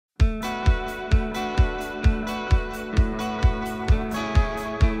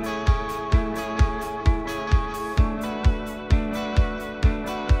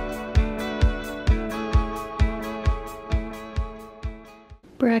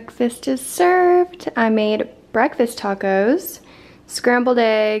Breakfast is served. I made breakfast tacos, scrambled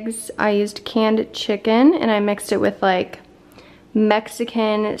eggs. I used canned chicken and I mixed it with like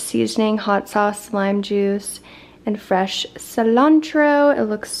Mexican seasoning, hot sauce, lime juice, and fresh cilantro. It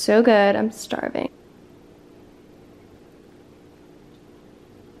looks so good. I'm starving.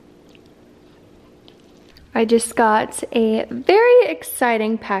 I just got a very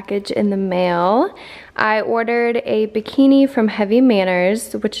exciting package in the mail. I ordered a bikini from Heavy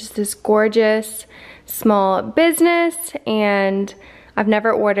Manners, which is this gorgeous small business, and I've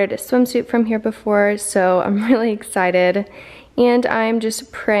never ordered a swimsuit from here before, so I'm really excited, and I'm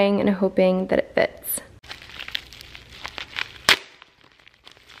just praying and hoping that it fits.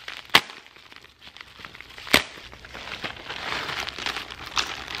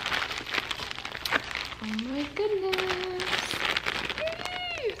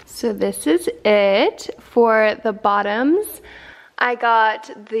 So this is it for the bottoms. I got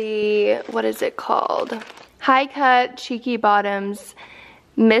the, what is it called? High cut cheeky bottoms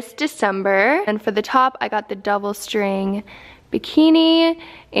Miss December. And for the top, I got the double string bikini,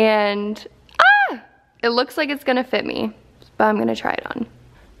 and it looks like it's gonna fit me, but I'm gonna try it on.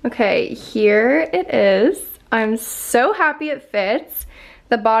 Okay, here it is. I'm so happy it fits.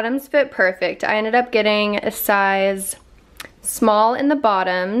 The bottoms fit perfect. I ended up getting a size small in the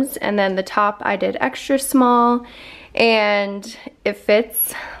bottoms, and then the top I did extra small, and it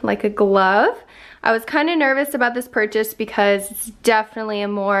fits like a glove. I was kind of nervous about this purchase because it's definitely a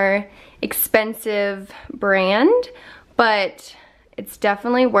more expensive brand, but it's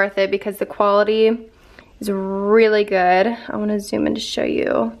definitely worth it because the quality is really good. I want to zoom in to show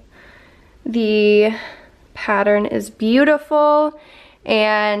you. The pattern is beautiful,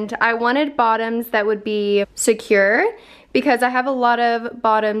 and I wanted bottoms that would be secure because I have a lot of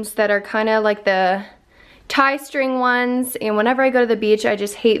bottoms that are kind of like the tie string ones, and whenever I go to the beach, I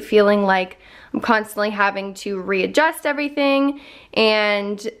just hate feeling like I'm constantly having to readjust everything,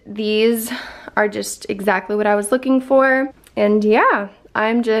 and these are just exactly what I was looking for. And yeah,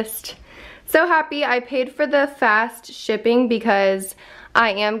 I'm just so happy. I paid for the fast shipping because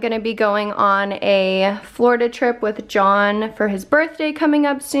I am gonna be going on a Florida trip with John for his birthday coming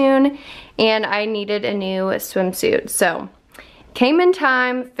up soon, and I needed a new swimsuit. So, came in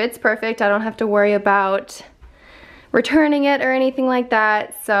time, fits perfect. I don't have to worry about returning it or anything like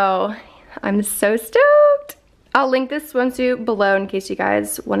that, so I'm so stoked. I'll link this swimsuit below in case you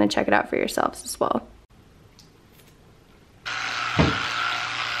guys wanna check it out for yourselves as well.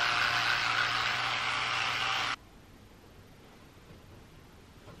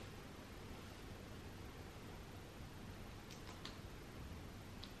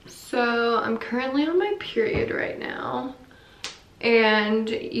 So I'm currently on my period right now, and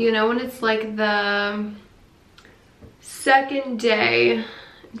you know when it's like the second day,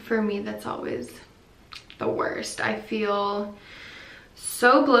 for me that's always the worst. I feel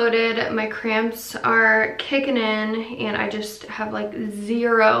so bloated, my cramps are kicking in, and I just have like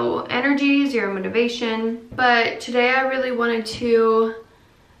zero energy, zero motivation. But today I really wanted to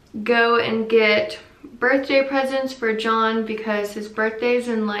go and get birthday presents for John because his birthday's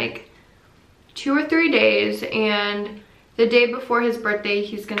in like 2 or 3 days, and the day before his birthday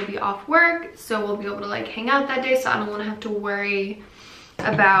he's gonna be off work, so we'll be able to like hang out that day, so I don't want to have to worry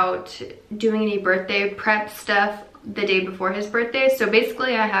about doing any birthday prep stuff the day before his birthday. So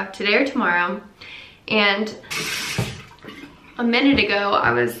basically I have today or tomorrow, and a minute ago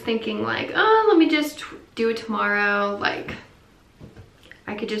I was thinking like, oh, let me just do it tomorrow, like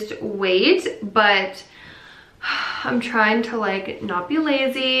I could just wait, but I'm trying to like not be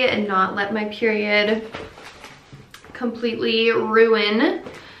lazy and not let my period completely ruin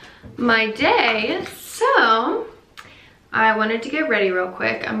my day. So I wanted to get ready real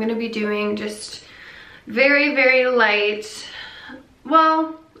quick. I'm gonna be doing just very, very light,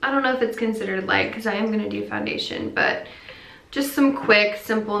 well, I don't know if it's considered light because I am gonna do foundation, but just some quick,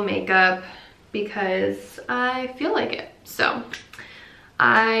 simple makeup because I feel like it. So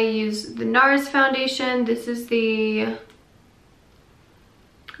I use the NARS foundation. This is the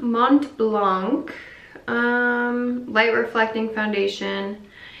Mont Blanc light reflecting foundation.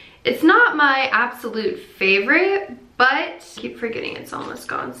 It's not my absolute favorite, but I keep forgetting it's almost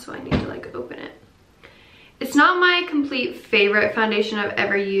gone, so I need to like open it. It's not my complete favorite foundation I've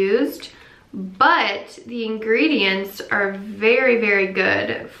ever used, but the ingredients are very, very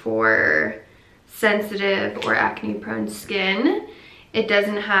good for sensitive or acne prone skin. It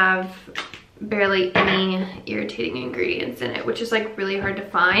doesn't have barely any irritating ingredients in it, which is like really hard to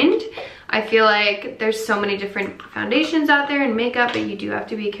find. I feel like there's so many different foundations out there and makeup, but you do have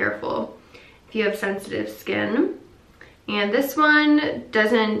to be careful if you have sensitive skin. And this one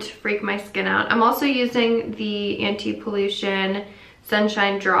doesn't freak my skin out. I'm also using the anti-pollution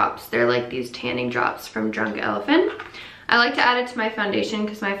sunshine drops. They're like these tanning drops from Drunk Elephant. I like to add it to my foundation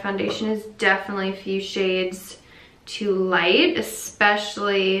because my foundation is definitely a few shades too light,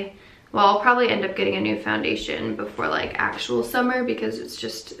 especially, well, I'll probably end up getting a new foundation before like actual summer because it's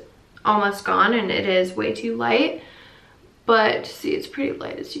just almost gone and it is way too light. But see, it's pretty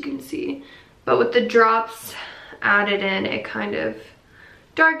light as you can see. But with the drops added in, it kind of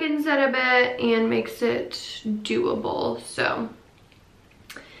darkens it a bit and makes it doable. So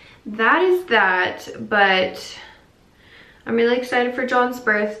that is that, but I'm really excited for John's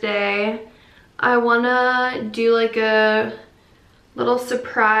birthday. I wanna do like a little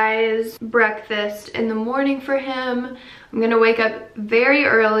surprise breakfast in the morning for him. I'm gonna wake up very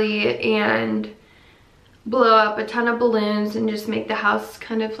early and blow up a ton of balloons and just make the house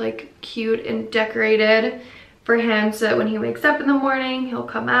kind of like cute and decorated for him so that when he wakes up in the morning, he'll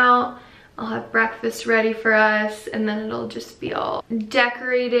come out, I'll have breakfast ready for us, and then it'll just be all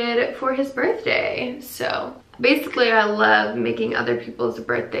decorated for his birthday. So basically, I love making other people's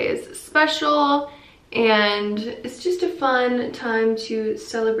birthdays special, and it's just a fun time to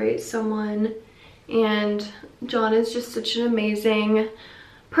celebrate someone. And John is just such an amazing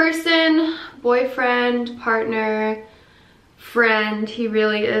person, boyfriend, partner, friend. He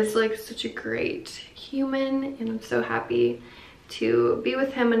really is like such a great human, and I'm so happy to be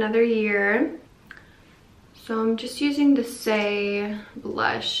with him another year. So I'm just using the Say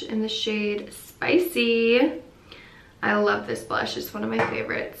blush in the shade Spicy. I love this blush, it's one of my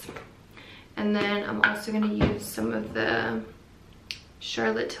favorites. And then I'm also going to use some of the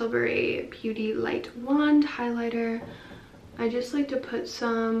Charlotte Tilbury Beauty Light Wand highlighter. I just like to put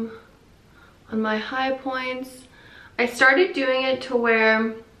some on my high points. I started doing it to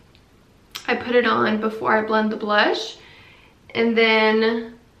where I put it on before I blend the blush, and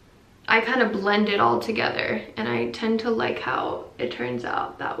then I kind of blend it all together, and I tend to like how it turns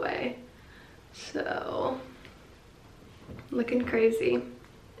out that way. So, looking crazy.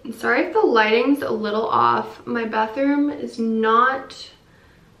 I'm sorry if the lighting's a little off. My bathroom is not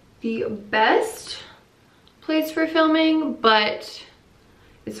the best place for filming, but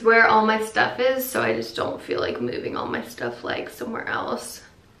it's where all my stuff is, so I just don't feel like moving all my stuff like somewhere else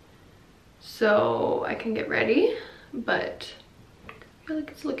so I can get ready. But I feel like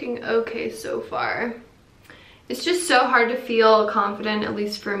it's looking okay so far. It's just so hard to feel confident, at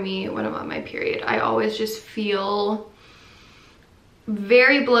least for me, when I'm on my period. I always just feel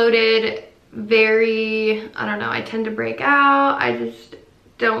very bloated, very, I don't know, I tend to break out. I just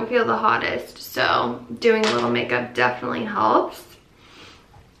don't feel the hottest. So doing a little makeup definitely helps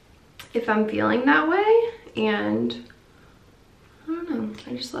if I'm feeling that way. And I don't know,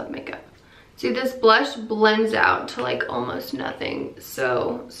 I just love makeup. See, this blush blends out to like almost nothing,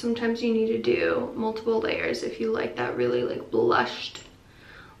 so sometimes you need to do multiple layers if you like that really like blushed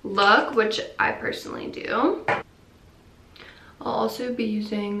look, which I personally do. I'll also be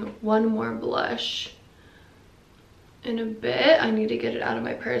using one more blush in a bit. I need to get it out of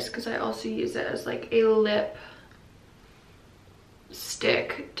my purse because I also use it as like a lip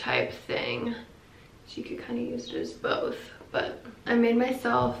stick type thing, so you could kind of use it as both. But I made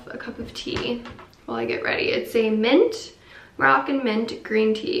myself a cup of tea while I get ready. It's a mint, Moroccan mint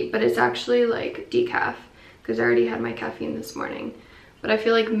green tea, but it's actually like decaf because I already had my caffeine this morning. But I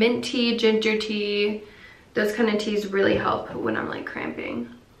feel like mint tea, ginger tea, those kind of teas really help when I'm like cramping.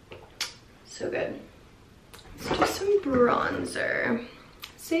 So good. Let's do some bronzer.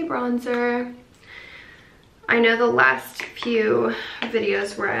 Say bronzer. I know the last few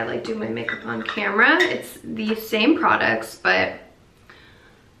videos where I like do my makeup on camera, it's the same products, but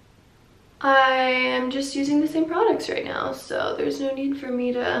I am just using the same products right now, so there's no need for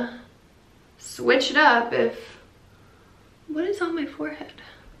me to switch it up. If, what is on my forehead?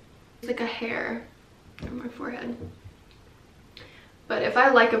 It's like a hair on my forehead. But if I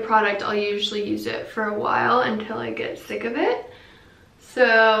like a product, I'll usually use it for a while until I get sick of it.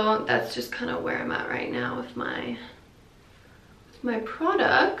 So that's just kind of where I'm at right now with my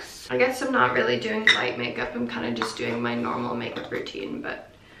products. I guess I'm not really doing light makeup. I'm kind of just doing my normal makeup routine,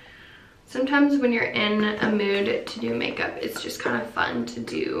 but sometimes when you're in a mood to do makeup, it's just kind of fun to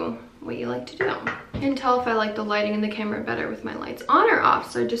do what you like to do. I can tell if I like the lighting in the camera better with my lights on or off,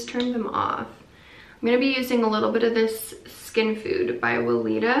 so I just turned them off. I'm going to be using a little bit of this Skin Food by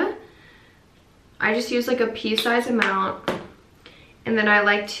Weleda. I just use like a pea-size amount. And then I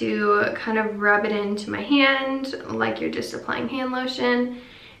like to kind of rub it into my hand like you're just applying hand lotion.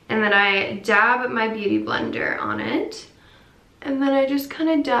 And then I dab my beauty blender on it. And then I just kind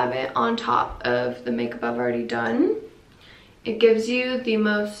of dab it on top of the makeup I've already done. It gives you the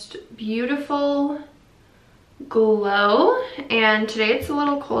most beautiful glow, and today it's a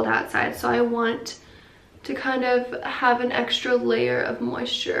little cold outside, so I want to kind of have an extra layer of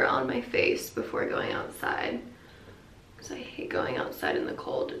moisture on my face before going outside, because I hate going outside in the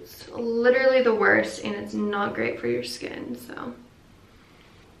cold. It's literally the worst, and it's not great for your skin. So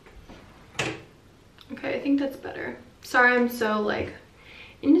okay, I think that's better. Sorry I'm so like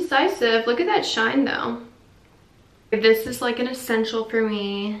indecisive. Look at that shine though. This is like an essential for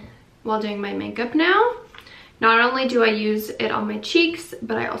me while doing my makeup now. Not only do I use it on my cheeks,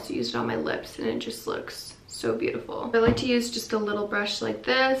 but I also use it on my lips, and it just looks so beautiful. I like to use just a little brush like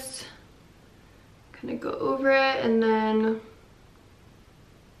this, kind of go over it, and then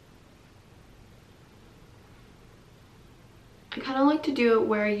I kind of like to do it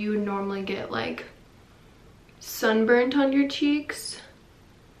where you would normally get like sunburnt on your cheeks.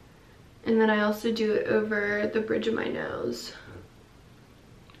 And then I also do it over the bridge of my nose.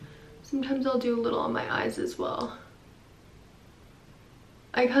 Sometimes I'll do a little on my eyes as well.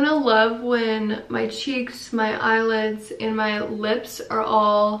 I kind of love when my cheeks, my eyelids, and my lips are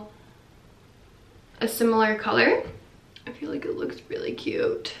all a similar color. I feel like it looks really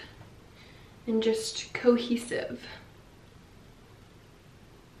cute and just cohesive.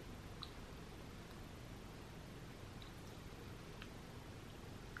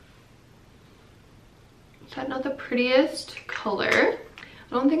 Is that not the prettiest color?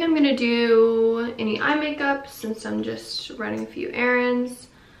 I don't think I'm gonna do any eye makeup since I'm just running a few errands.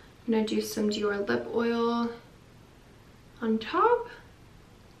 I'm gonna do some Dior lip oil on top.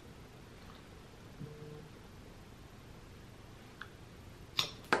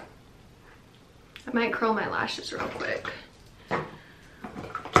 I might curl my lashes real quick,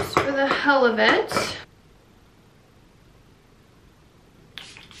 just for the hell of it.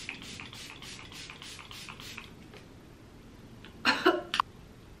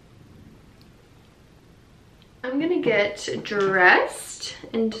 I'm gonna get dressed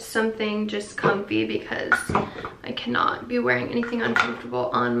into something just comfy because I cannot be wearing anything uncomfortable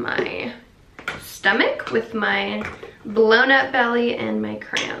on my stomach with my blown up belly and my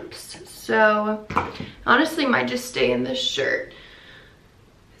cramps. So honestly might just stay in this shirt.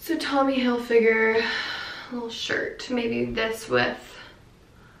 It's a Tommy Hilfiger little shirt. Maybe this with,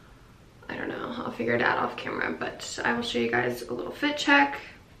 I don't know, I'll figure it out off camera, but I will show you guys a little fit check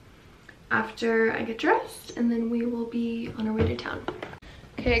after I get dressed, and then we will be on our way to town.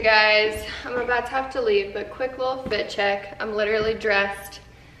 Okay guys, I'm about to have to leave, but quick little fit check. I'm literally dressed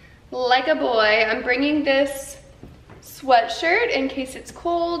like a boy. I'm bringing this sweatshirt in case it's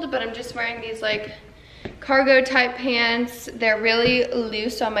cold, but I'm just wearing these like cargo type pants. They're really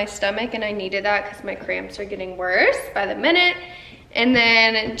loose on my stomach, and I needed that because my cramps are getting worse by the minute. And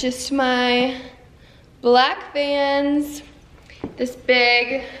then just my black Vans, this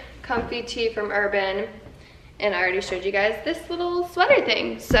big comfy tee from Urban, and I already showed you guys this little sweater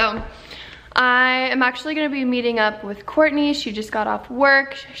thing. So I am actually going to be meeting up with Courtney. She just got off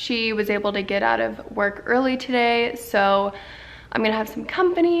work. She was able to get out of work early today, so I'm gonna have some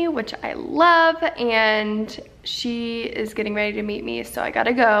company, which I love, and she is getting ready to meet me, so I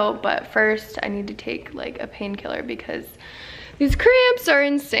gotta go. But first I need to take like a painkiller because these cramps are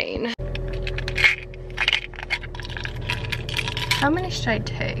insane. How many should I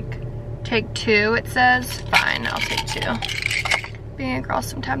take? Take 2, it says. Fine, I'll take 2. Being a girl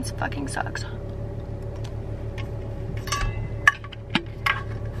sometimes fucking sucks.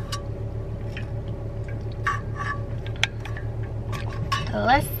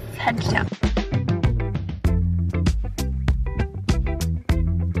 Let's head to town.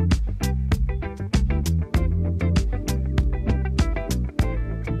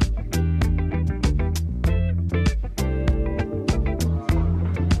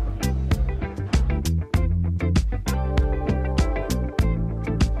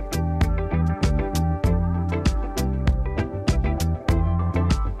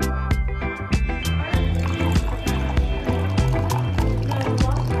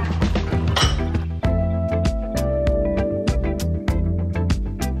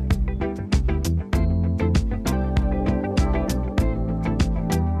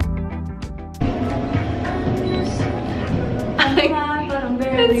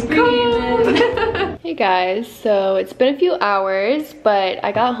 It's cold. Hey guys, so it's been a few hours, but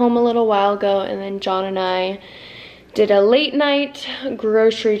I got home a little while ago, and then John and I did a late night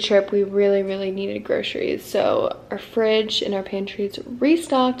grocery trip. We really needed groceries, so our fridge and our pantry's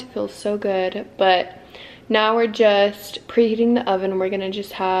restocked. It feels so good, but now we're just preheating the oven. We're gonna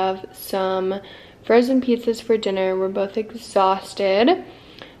just have some frozen pizzas for dinner. We're both exhausted,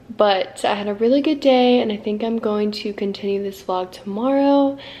 But I had a really good day, and I think I'm going to continue this vlog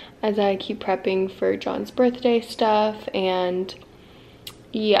tomorrow as I keep prepping for John's birthday stuff. And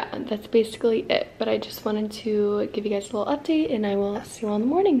yeah, that's basically it. But I just wanted to give you guys a little update, and I will see you all in the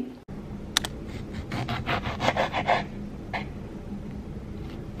morning.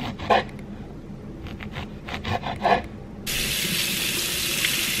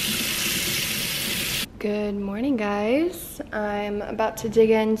 Good morning, guys. I'm about to dig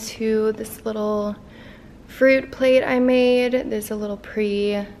into this little fruit plate I made. There's a little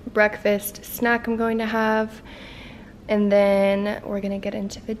pre-breakfast snack I'm going to have, and then we're gonna get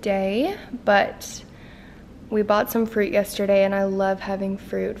into the day. But we bought some fruit yesterday, and I love having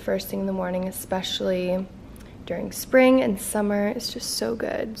fruit first thing in the morning, especially during spring and summer. It's just so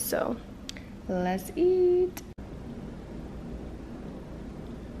good. So let's eat.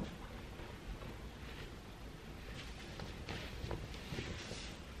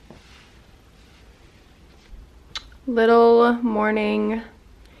 Little morning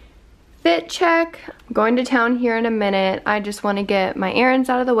fit check. I'm going to town here in a minute. I just want to get my errands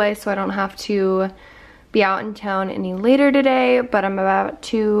out of the way so I don't have to be out in town any later today, but I'm about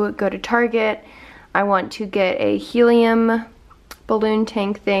to go to Target. I want to get a helium balloon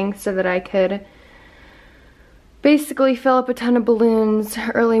tank thing so that I could basically fill up a ton of balloons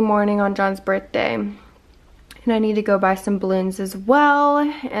early morning on John's birthday. And I need to go buy some balloons as well,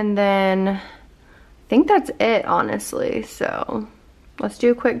 and then I think that's it, honestly. So let's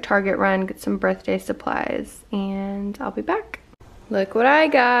do a quick Target run, get some birthday supplies, and I'll be back. Look what I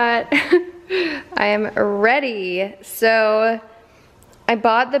got. I am ready. So I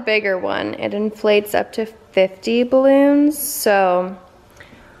bought the bigger one. It inflates up to 50 balloons. So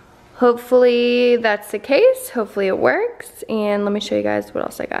hopefully that's the case. Hopefully it works. And let me show you guys what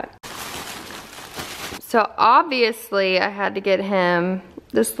else I got. So obviously I had to get him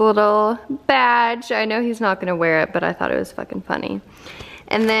this little badge. I know he's not gonna wear it, but I thought it was fucking funny.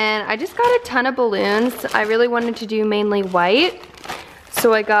 And then I just got a ton of balloons. I really wanted to do mainly white,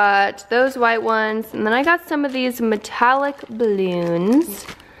 so I got those white ones, and then I got some of these metallic balloons.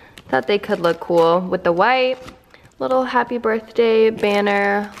 Thought they could look cool with the white. Little happy birthday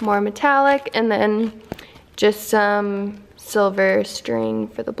banner, more metallic, and then just some silver string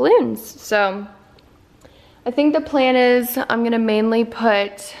for the balloons. So I think the plan is I'm gonna mainly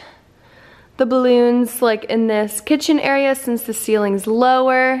put the balloons like in this kitchen area since the ceiling's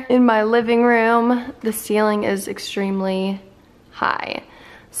lower. In my living room, the ceiling is extremely high.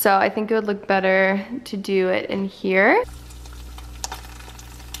 So I think it would look better to do it in here.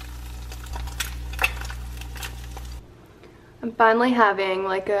 I'm finally having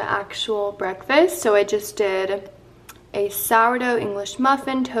like an actual breakfast. So I just did a sourdough English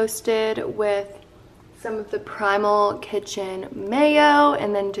muffin toasted with some of the Primal Kitchen mayo,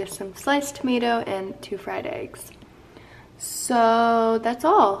 and then just some sliced tomato and 2 fried eggs. So that's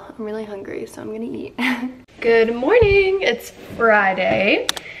all. I'm really hungry, so I'm gonna eat. Good morning, it's Friday,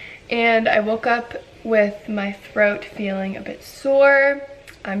 and I woke up with my throat feeling a bit sore.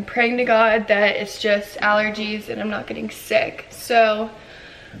 I'm praying to God that it's just allergies and I'm not getting sick. So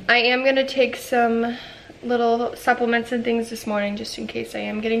I am gonna take some little supplements and things this morning just in case I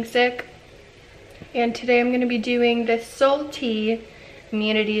am getting sick. And today I'm going to be doing this Salty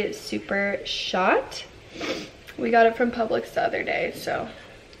Immunity Super Shot. We got it from Publix the other day, so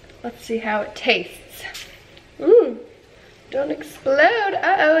let's see how it tastes. Ooh, don't explode.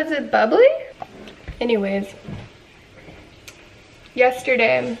 Uh-oh, is it bubbly? Anyways,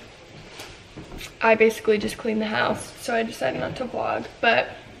 yesterday I basically just cleaned the house, so I decided not to vlog. But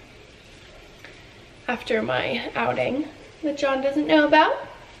after my outing that John doesn't know about,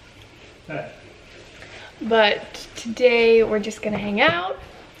 but today we're just gonna hang out.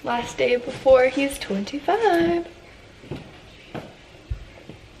 Last day before he's 25.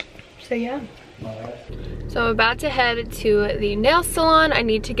 So yeah. So I'm about to head to the nail salon. I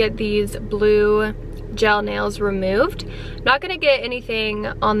need to get these blue gel nails removed. I'm not gonna get anything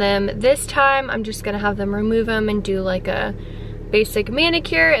on them this time. I'm just gonna have them remove them and do like a basic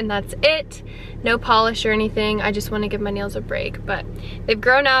manicure, and that's it. No polish or anything. I just want to give my nails a break, but they've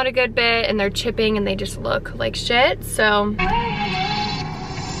grown out a good bit and they're chipping and they just look like shit. So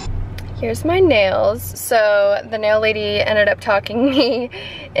here's my nails. So the nail lady ended up talking me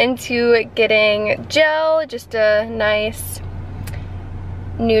into getting gel, just a nice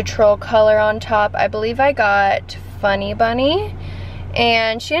neutral color on top. I believe I got Funny Bunny,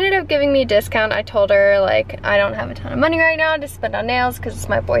 and she ended up giving me a discount. I told her like I don't have a ton of money right now to spend on nails because it's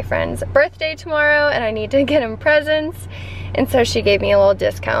my boyfriend's birthday tomorrow and I need to get him presents, and so she gave me a little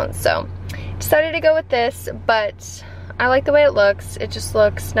discount. So decided to go with this, but I like the way it looks. It just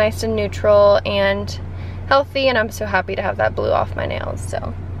looks nice and neutral and healthy, and I'm so happy to have that blue off my nails,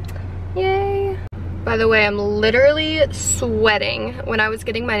 so yay. By the way, I'm literally sweating. When I was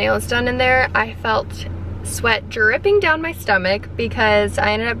getting my nails done in there, I felt sweat dripping down my stomach because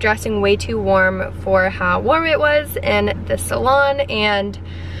I ended up dressing way too warm for how warm it was in the salon, and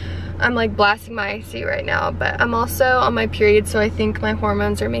I'm like blasting my AC right now, but I'm also on my period, so I think my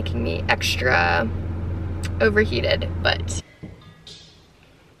hormones are making me extra overheated, but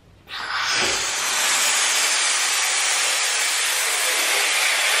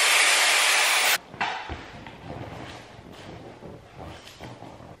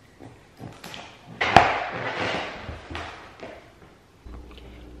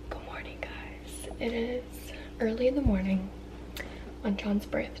good morning, guys. It is early in the morning on John's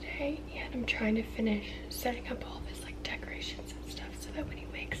birthday, and I'm trying to finish setting up all of his like decorations and stuff so that when he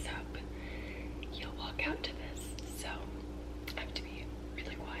wakes up, he'll walk out to this. So I have to be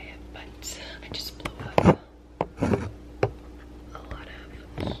really quiet, but I just blew up a lot of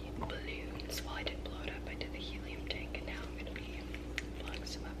balloons. Well, I didn't blow it up, I did the helium tank, and now I'm gonna be blowing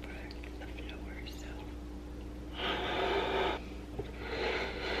some up for the floor, so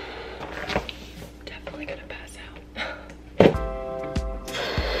definitely gonna pass out.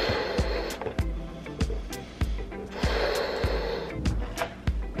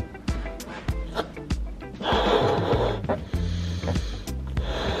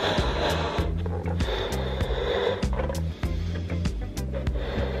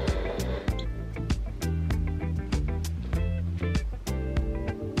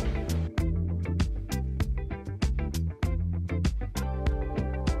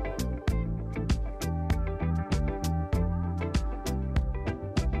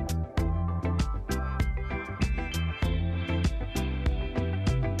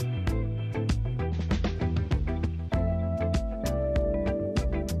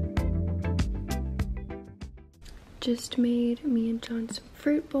 Just made me and John some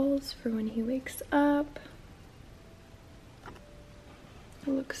fruit bowls for when he wakes up. It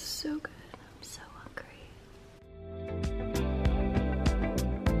looks so good. I'm so hungry.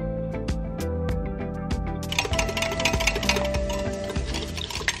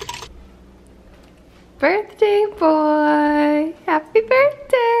 Birthday boy! Happy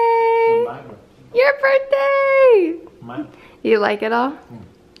birthday! My birthday. Your birthday! Mine. You like it all?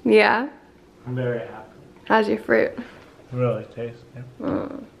 Yeah? I'm very happy. How's your fruit? Really tasty.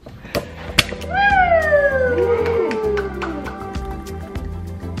 Mm.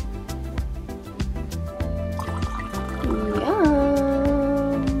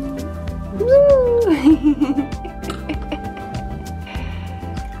 Yum! Woo!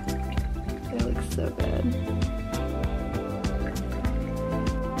 It looks so good.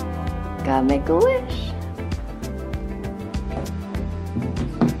 Gotta make a wish.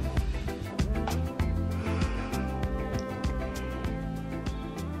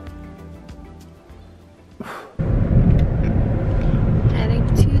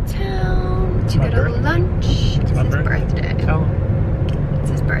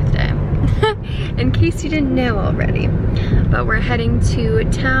 In case you didn't know already, but we're heading to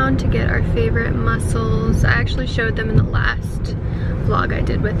town to get our favorite mussels. I actually showed them in the last vlog I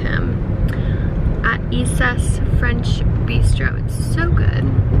did with him at Issa's French Bistro. It's so good,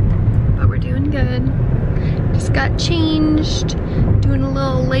 but we're doing good. Just got changed, doing a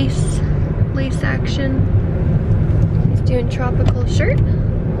little lace action. He's doing tropical shirt.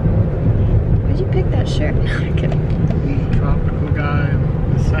 Why'd you pick that shirt? No, I'm kidding. Tropical guy,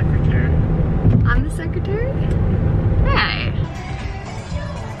 the secretary. I'm the secretary? Hey!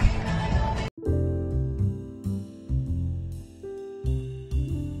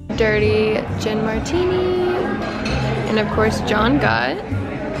 Dirty gin martini. And of course John got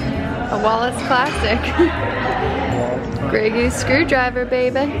a Wallace Classic. Grey Goose screwdriver,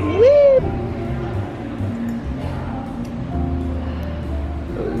 baby. Woo!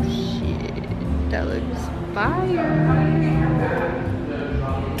 Oh shit, that looks fire.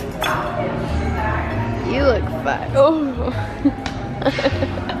 You look fine. Oh.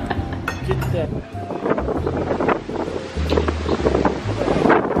 Get that.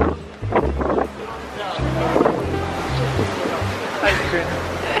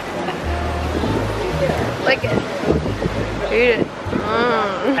 Lick it. Eat it.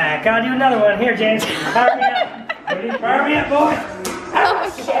 Gotta do another one. Here, James. Power me up. Power me up, boy. Oh,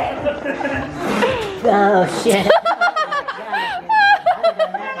 shit. Oh, shit.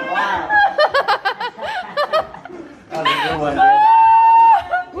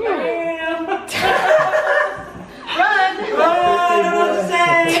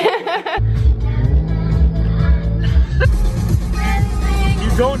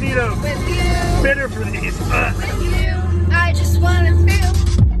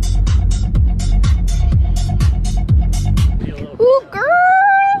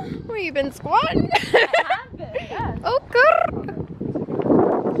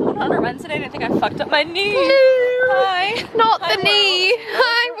 knee. Hi. Not the knee.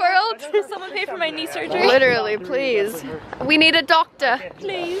 Hi, world. Does someone pay for my knee surgery? Literally, please. We need a doctor.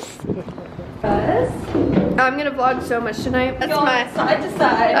 Please. I'm gonna vlog so much tonight. That's my side to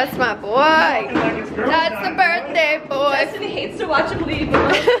side. That's my boy. That's the birthday boy. Destiny hates to watch him leave.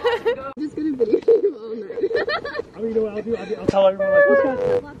 I'll tell everyone like, what's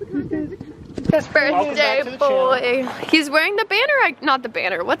that? Birthday boy. He's wearing the banner, not the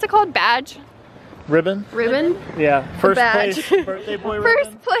banner. What's it called? Badge? Ribbon? Ribbon? Yeah. First badge. place birthday boy ribbon.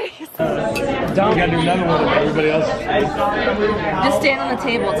 First place. You gotta do another one with everybody else. Just stand on the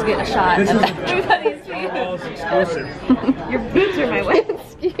table to get a shot. Everybody's Exclusive. Your boots are my way.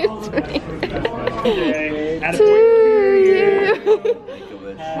 Excuse me. To To you.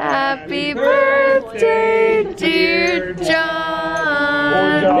 Happy birthday, dear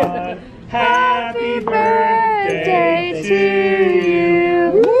John. Happy birthday to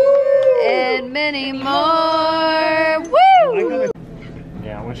you. And many more. Woo!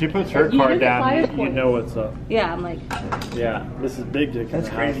 Yeah, when she puts her card down, you know what's up. Yeah, I'm like, Yeah, this is big dick. That's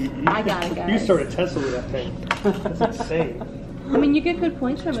crazy. I got it, guys. You sort of Tesla with that thing. That's insane. I mean, you get good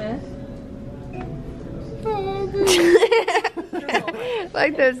points from it.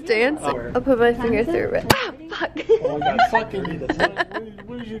 Like those dancing. I'll put my finger through it. Ah, fuck. Oh my god, fucking me.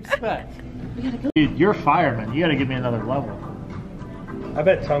 What did you expect? Dude, you're a fireman. You gotta give me another level. I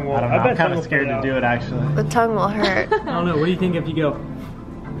bet tongue will. I don't know. I'm kind of scared to do it actually. The tongue will hurt. I don't know. What do you think if you go,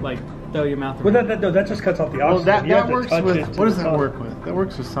 like, throw your mouth Well, around? that just cuts off the oxygen. Well, You have that to works touch with. it What to does the that tongue. work with? That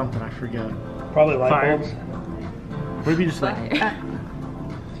works with something. I forget. Probably light Fire. bulbs. What if you just like?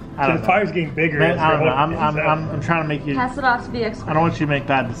 I So don't the know. fire's getting bigger. Man, as I don't you're know. holding it. I'm trying to make you. Pass it off to the expert. I don't want you to make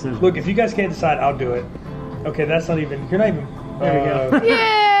bad decisions. Look, if you guys can't decide, I'll do it. Okay, that's not even. You're not even. There we go.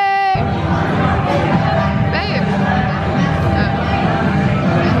 Yay! Babe.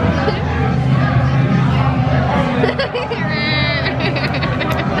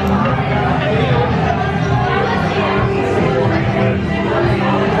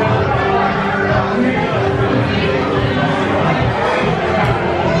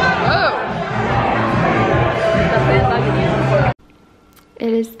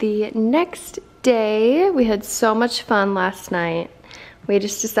 It is the next day. We had so much fun last night. We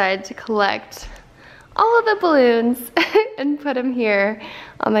just decided to collect all of the balloons and put them here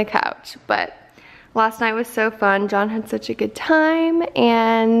on the couch. But last night was so fun. John had such a good time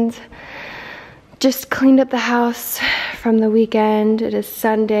and just cleaned up the house from the weekend. It is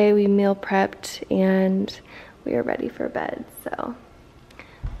Sunday. We meal prepped and we are ready for bed. So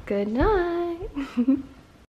good night.